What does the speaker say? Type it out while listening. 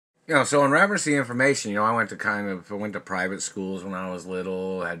So in reference to the information, I went to private schools when I was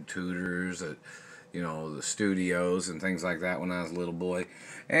little, had tutors at, the studios and things like that when I was a little boy.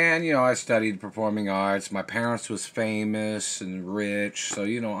 And, I studied performing arts. My parents was famous and rich. So,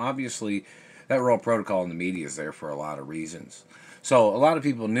 obviously that role protocol in the media is there for a lot of reasons. So a lot of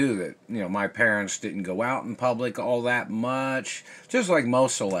people knew that, my parents didn't go out in public all that much, just like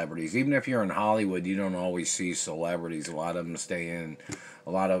most celebrities. Even if you're in Hollywood, you don't always see celebrities. A lot of them stay in.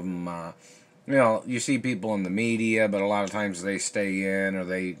 A lot of them, you see people in the media, but a lot of times they stay in or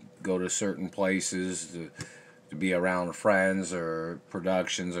they go to certain places to be around friends or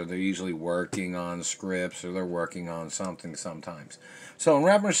productions, or they're usually working on scripts or they're working on something sometimes. So in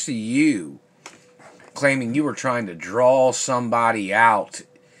reference to you claiming you were trying to draw somebody out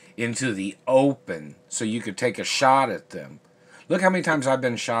into the open so you could take a shot at them. Look how many times I've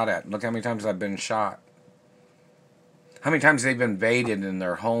been shot at. Look how many times I've been shot. How many times they've invaded in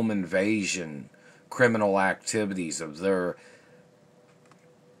their home invasion criminal activities of their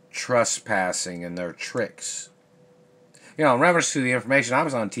trespassing and their tricks. In reference to the information, I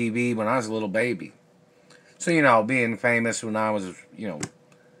was on TV when I was a little baby. So, being famous when I was,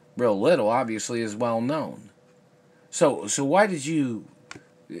 real little, obviously, is well known. So why did you,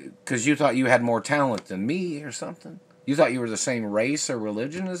 because you thought you had more talent than me or something? You thought you were the same race or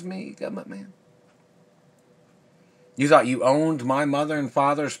religion as me, government man? You thought you owned my mother and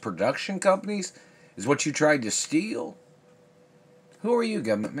father's production companies? Is what you tried to steal? Who are you,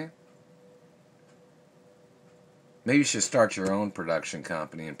 government man? Maybe you should start your own production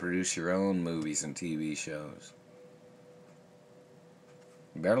company and produce your own movies and TV shows.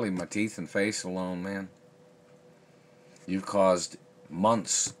 You better leave my teeth and face alone, man. You've caused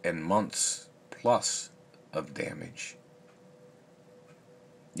months and months plus of damage.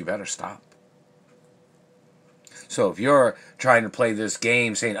 You better stop. So if you're trying to play this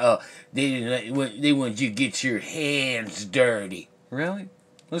game saying, oh, they want you to get your hands dirty. Really?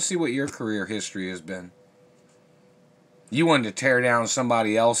 Let's see what your career history has been. You wanted to tear down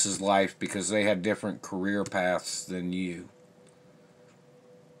somebody else's life because they had different career paths than you.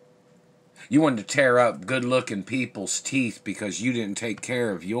 You wanted to tear up good-looking people's teeth because you didn't take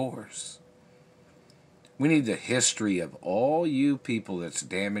care of yours. We need the history of all you people that's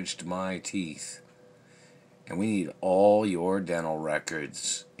damaged my teeth. And we need all your dental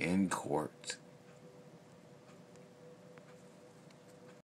records in court.